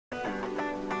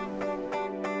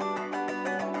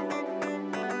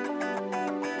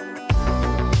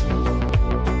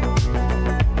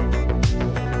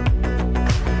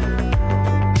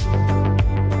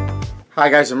Hi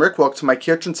guys, I'm Rick. Welcome to my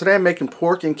kitchen. Today I'm making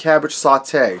pork and cabbage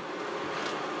saute.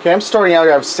 Okay, I'm starting out.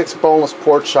 I have 6 boneless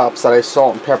pork chops that I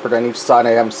salt and peppered on each side.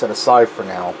 I have them set aside for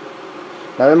now.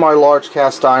 Now in my large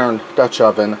cast iron Dutch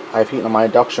oven, I've heated on my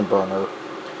induction burner.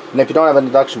 And if you don't have an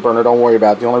induction burner, don't worry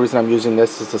about it. The only reason I'm using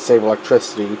this is to save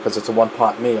electricity because it's a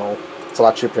one-pot meal. It's a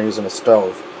lot cheaper than using a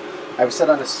stove. I have it set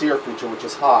on the sear feature, which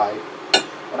is high.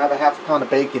 When I have a half pound of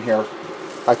bacon here,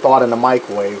 I thawed in the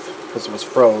microwave because it was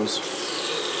froze.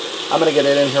 I'm going to get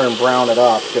it in here and brown it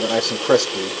up, get it nice and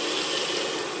crispy.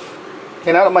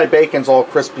 Okay, now that my bacon's all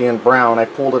crispy and brown, I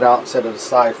pulled it out and set it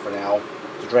aside for now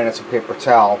to drain in some paper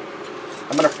towel.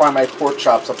 I'm going to fry my pork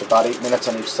chops up about 8 minutes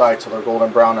on each side till they're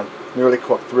golden brown and nearly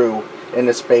cooked through in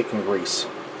this bacon grease.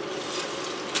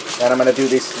 And I'm going to do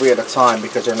these 3 at a time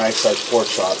because they're nice sized pork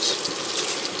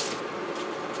chops.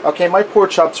 Okay, my pork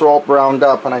chops are all browned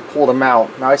up and I pulled them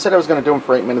out. Now I said I was going to do them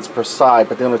for 8 minutes per side,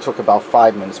 but they only took about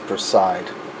 5 minutes per side.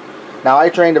 Now I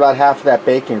drained about half of that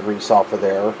bacon grease off of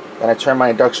there, and I turned my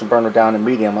induction burner down to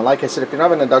medium. And like I said, if you don't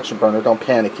have an induction burner, don't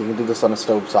panic. You can do this on a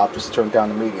stove top, just turn it down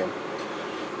to medium.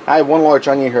 I have 1 large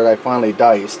onion here that I finally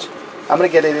diced. I'm going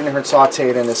to get it in here and saute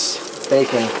it in this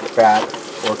bacon fat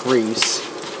or grease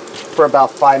for about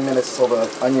 5 minutes till the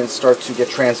onions start to get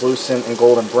translucent and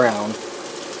golden brown. I'm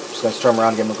just going to stir them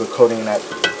around, give them a good coating in that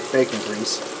bacon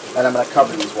grease, and I'm going to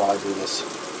cover these while I do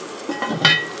this.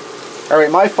 Alright,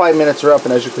 my 5 minutes are up,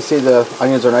 and as you can see, the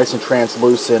onions are nice and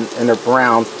translucent and they're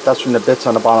brown. That's from the bits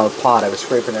on the bottom of the pot. I was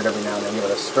scraping it every now and then, give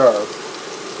it a stir.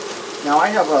 Now I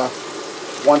have a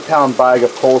 1 pound bag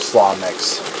of coleslaw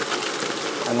mix.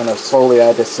 I'm going to slowly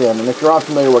add this in. And if you're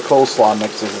unfamiliar with coleslaw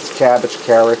mixes, it's cabbage,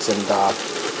 carrots, and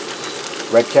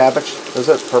red cabbage. Is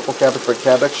it purple cabbage, red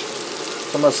cabbage?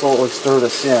 So I'm going to slowly stir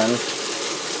this in.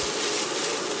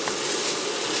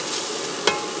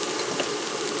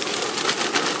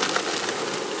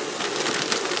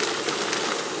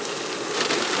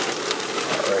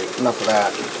 Enough of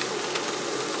that.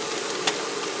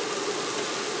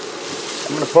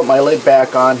 I'm going to put my lid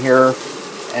back on here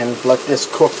and let this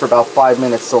cook for about 5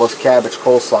 minutes till this cabbage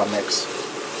coleslaw mix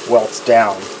welts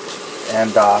down.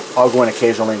 And I'll go in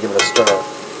occasionally and give it a stir.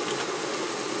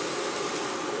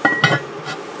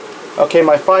 Okay,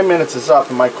 my 5 minutes is up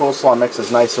and my coleslaw mix is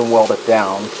nice and welded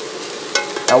down.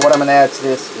 Now what I'm going to add to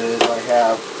this is I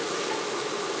have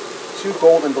 2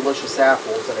 golden delicious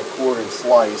apples that I cored and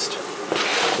sliced.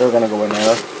 They're going to go in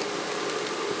there.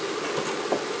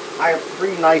 I have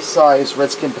 3 nice sized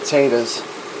red skin potatoes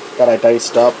that I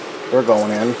diced up. They're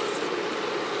going in.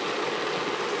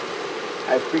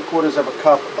 I have 3/4 of a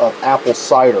cup of apple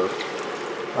cider.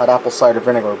 Not apple cider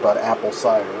vinegar, but apple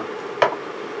cider.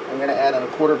 I'm going to add in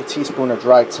 1/4 teaspoon of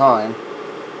dry thyme.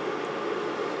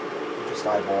 Just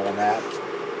eyeballing that.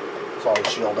 It's always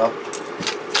shield up.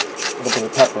 A little bit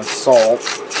of pepper and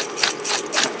salt.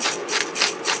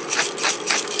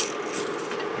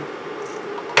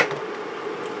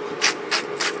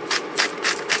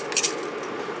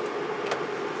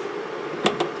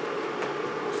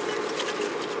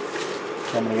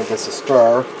 I'm going to give this a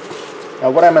stir.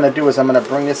 Now what I'm going to do is I'm going to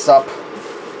bring this up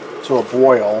to a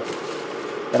boil,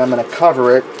 and I'm going to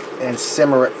cover it and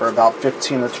simmer it for about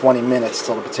 15 or 20 minutes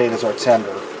till the potatoes are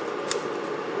tender.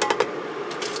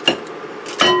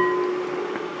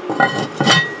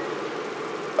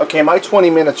 Okay, my 20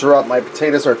 minutes are up, my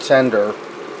potatoes are tender.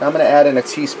 Now I'm going to add in a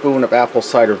teaspoon of apple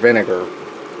cider vinegar.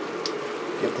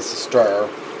 Give this a stir.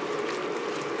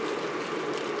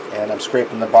 And I'm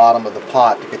scraping the bottom of the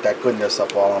pot to get that goodness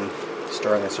up while I'm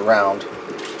stirring this around.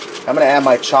 I'm going to add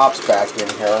my chops back in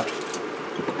here.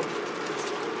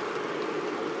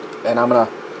 And I'm going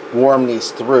to warm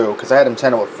these through, because I had them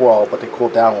tended with foil, but they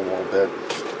cooled down a little bit.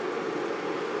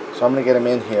 So I'm going to get them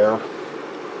in here.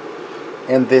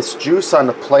 And this juice on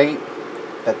the plate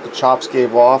that the chops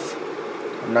gave off,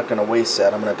 I'm not going to waste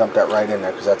that. I'm going to dump that right in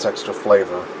there because that's extra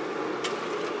flavor.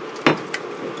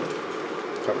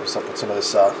 Cover this up with some of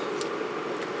this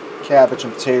cabbage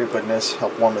and potato goodness,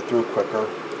 help warm it through quicker.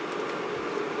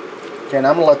 Okay, and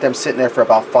I'm going to let them sit in there for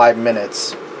about 5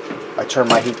 minutes. I turn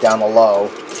my heat down to low,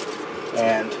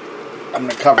 and I'm going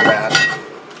to cover that.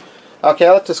 Okay,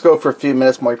 I let this go for a few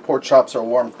minutes. My pork chops are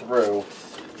warmed through.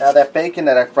 Now that bacon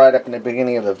that I fried up in the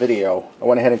beginning of the video, I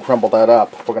went ahead and crumbled that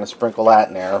up. We're going to sprinkle that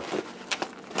in there.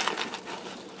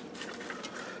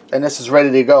 And this is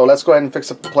ready to go. Let's go ahead and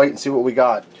fix up the plate and see what we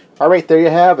got. Alright, there you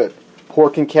have it.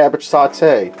 Pork and cabbage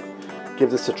saute.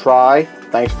 Give this a try.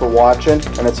 Thanks for watching,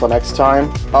 and until next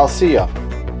time, I'll see ya.